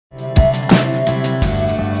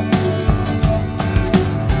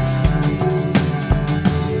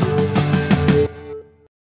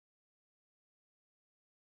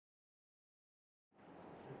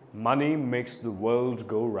Money makes the world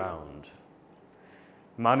go round.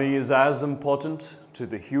 Money is as important to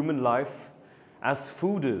the human life as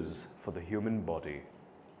food is for the human body.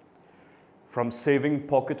 From saving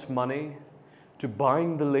pocket money to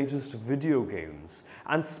buying the latest video games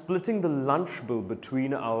and splitting the lunch bill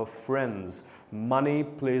between our friends, money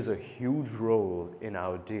plays a huge role in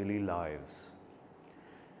our daily lives.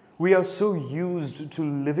 We are so used to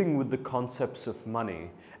living with the concepts of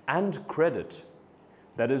money and credit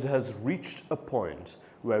that it has reached a point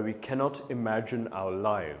where we cannot imagine our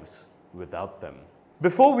lives without them.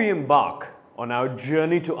 Before we embark on our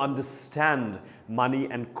journey to understand money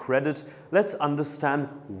and credit, let's understand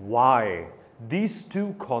why these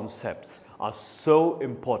two concepts are so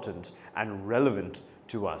important and relevant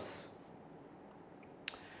to us.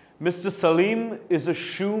 Mr. Salim is a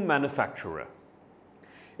shoe manufacturer.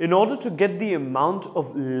 In order to get the amount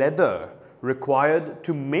of leather required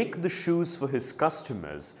to make the shoes for his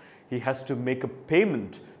customers, he has to make a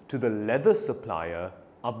payment to the leather supplier,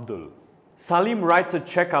 Abdul. Salim writes a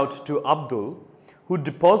check out to Abdul, who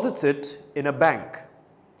deposits it in a bank.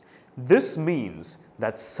 This means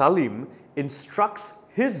that Salim instructs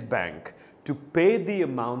his bank to pay the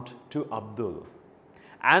amount to Abdul.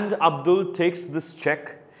 And Abdul takes this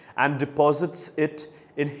check and deposits it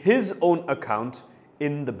in his own account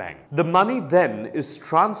in the bank. The money then is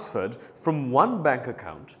transferred from one bank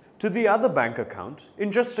account to the other bank account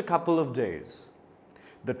in just a couple of days.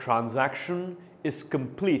 The transaction is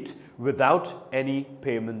complete without any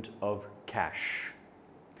payment of cash.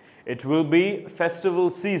 It will be festival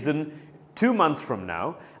season 2 months from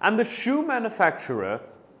now, and the shoe manufacturer,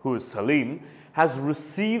 who is Salim, has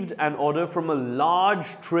received an order from a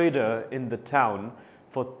large trader in the town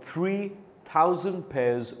for 3,000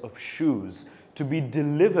 pairs of shoes to be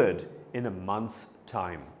delivered in a month's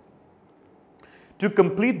time. To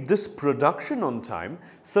complete this production on time,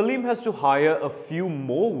 Salim has to hire a few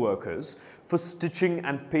more workers for stitching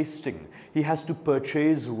and pasting. He has to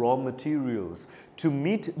purchase raw materials. To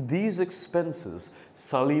meet these expenses,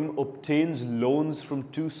 Salim obtains loans from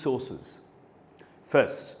two sources.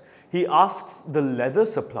 First, he asks the leather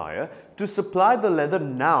supplier to supply the leather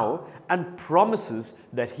now and promises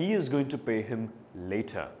that he is going to pay him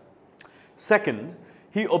later. Second,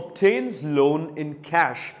 he obtains loan in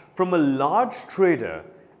cash from a large trader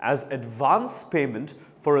as advance payment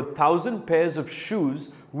for 1,000 pairs of shoes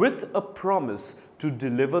with a promise to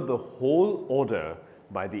deliver the whole order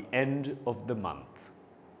by the end of the month.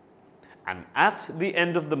 And at the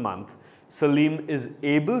end of the month, Salim is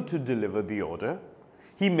able to deliver the order.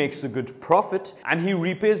 He makes a good profit and he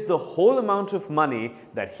repays the whole amount of money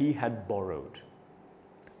that he had borrowed.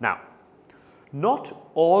 Now, not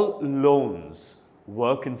all loans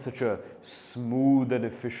work in such a smooth and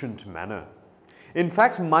efficient manner. In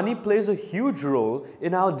fact, money plays a huge role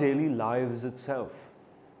in our daily lives itself.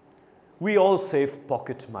 We all save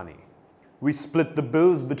pocket money. We split the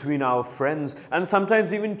bills between our friends and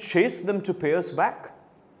sometimes even chase them to pay us back.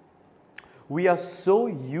 We are so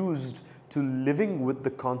used to living with the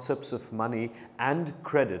concepts of money and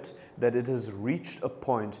credit that it has reached a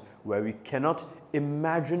point where we cannot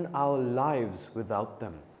imagine our lives without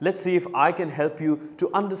them. Let's see if I can help you to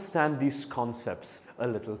understand these concepts a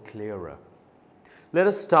little clearer. Let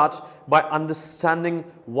us start by understanding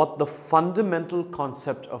what the fundamental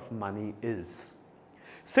concept of money is.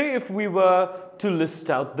 Say if we were to list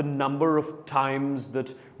out the number of times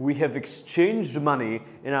that we have exchanged money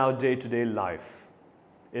in our day-to-day life,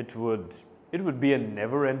 it would be a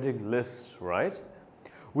never-ending list, right?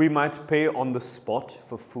 We might pay on the spot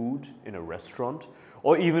for food in a restaurant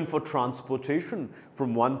or even for transportation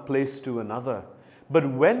from one place to another. But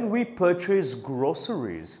when we purchase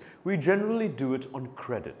groceries, we generally do it on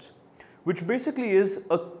credit, which basically is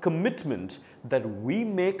a commitment that we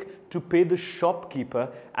make to pay the shopkeeper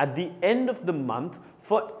at the end of the month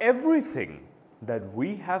for everything that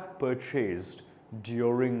we have purchased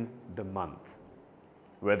during the month.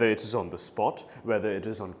 Whether it is on the spot, whether it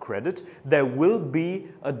is on credit, there will be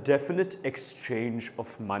a definite exchange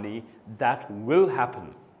of money that will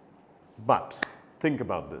happen. But think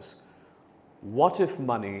about this. What if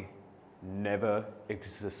money never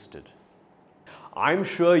existed? I'm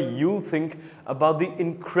sure you'll think about the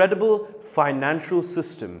incredible financial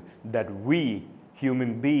system that we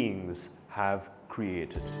human beings have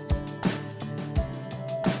created.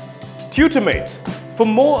 Tutormate. For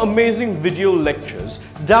more amazing video lectures,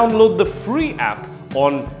 download the free app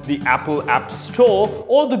on the Apple App Store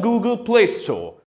or the Google Play Store.